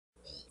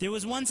There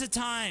was once a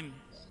time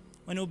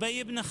when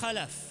Ubay ibn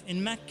Khalaf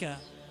in Mecca,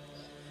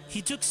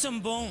 he took some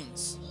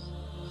bones.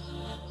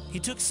 He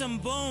took some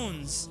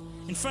bones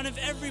in front of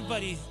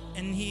everybody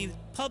and he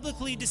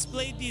publicly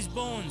displayed these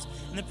bones.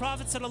 And the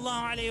Prophet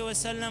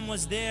ﷺ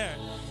was there.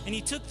 And he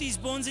took these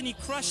bones and he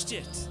crushed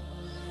it.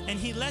 And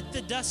he let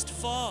the dust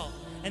fall.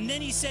 And then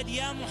he said,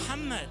 Ya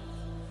Muhammad.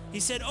 He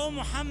said, Oh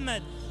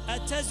Muhammad,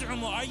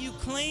 ataz'umu, are you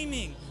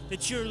claiming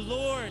that your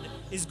Lord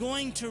is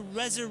going to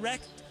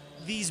resurrect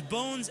these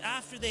bones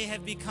after they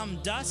have become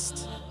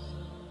dust?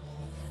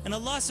 And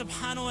Allah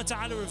subhanahu wa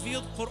ta'ala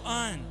revealed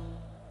Quran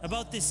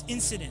about this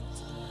incident.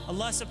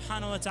 Allah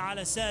subhanahu wa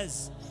ta'ala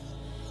says,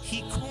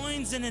 He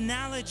coins an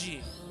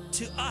analogy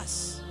to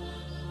us,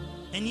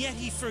 and yet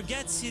He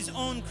forgets His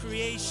own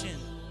creation.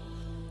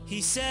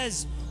 He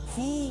says,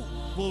 who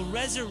will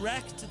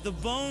resurrect the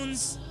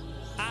bones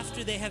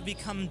after they have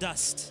become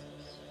dust?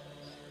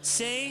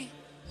 Say,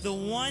 the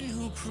one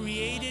who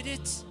created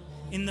it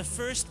in the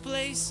first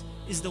place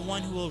is the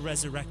one who will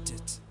resurrect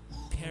it.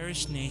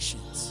 Perished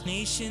nations.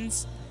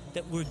 Nations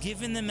that were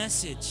given the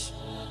message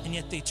and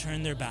yet they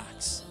turned their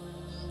backs.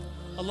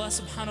 Allah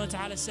subhanahu wa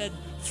ta'ala said,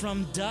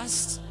 from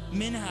dust,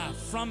 minha,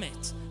 from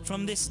it,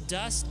 from this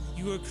dust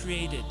you were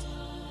created.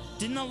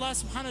 Didn't Allah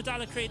subhanahu wa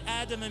ta'ala create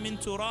Adam min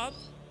turab?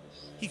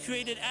 He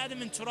created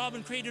Adam and turab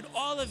and created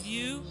all of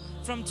you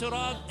from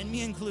turab, and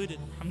me included,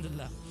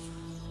 alhamdulillah.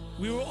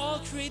 We were all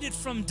created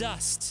from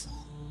dust,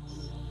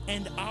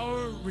 and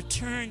our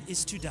return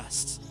is to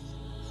dust.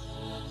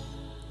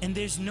 And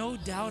there's no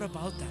doubt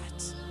about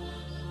that.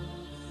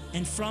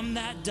 And from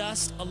that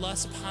dust, Allah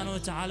subhanahu wa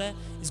ta'ala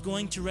is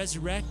going to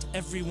resurrect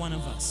every one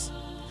of us.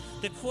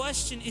 The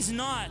question is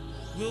not,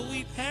 will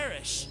we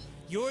perish?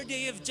 Your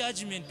day of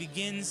judgment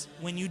begins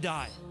when you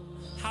die.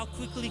 How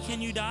quickly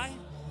can you die?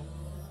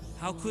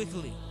 How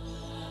quickly?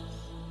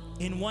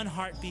 In one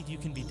heartbeat you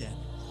can be dead.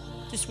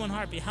 Just one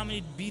heartbeat. How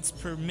many beats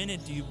per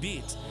minute do you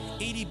beat?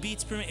 80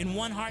 beats per minute. In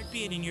one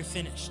heartbeat and you're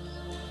finished.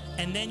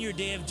 And then your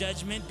day of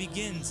judgment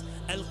begins.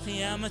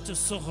 Al-Qiyamatu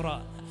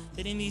Sughra.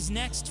 That in these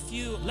next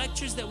few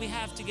lectures that we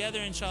have together,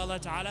 inshallah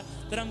ta'ala,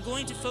 that I'm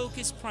going to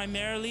focus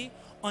primarily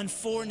on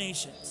 4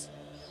 nations.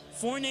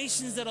 4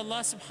 nations that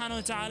Allah subhanahu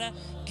wa ta'ala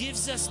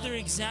gives us their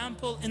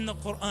example in the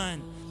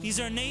Quran. These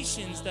are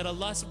nations that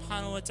Allah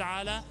subhanahu wa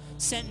ta'ala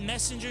sent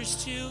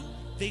messengers to.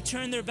 They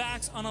turned their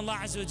backs on Allah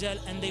Azza wa Jal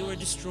and they were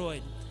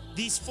destroyed.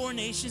 These 4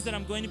 nations that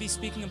I'm going to be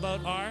speaking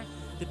about are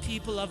the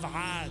people of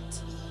Ad,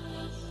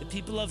 the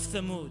people of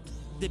Thamud,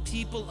 the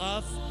people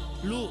of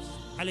Lut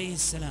alayhi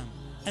salam.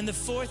 And the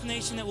 4th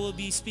nation that we'll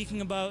be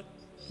speaking about,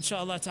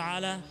 inshallah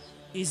ta'ala,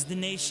 is the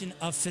nation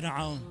of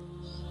Fir'aun.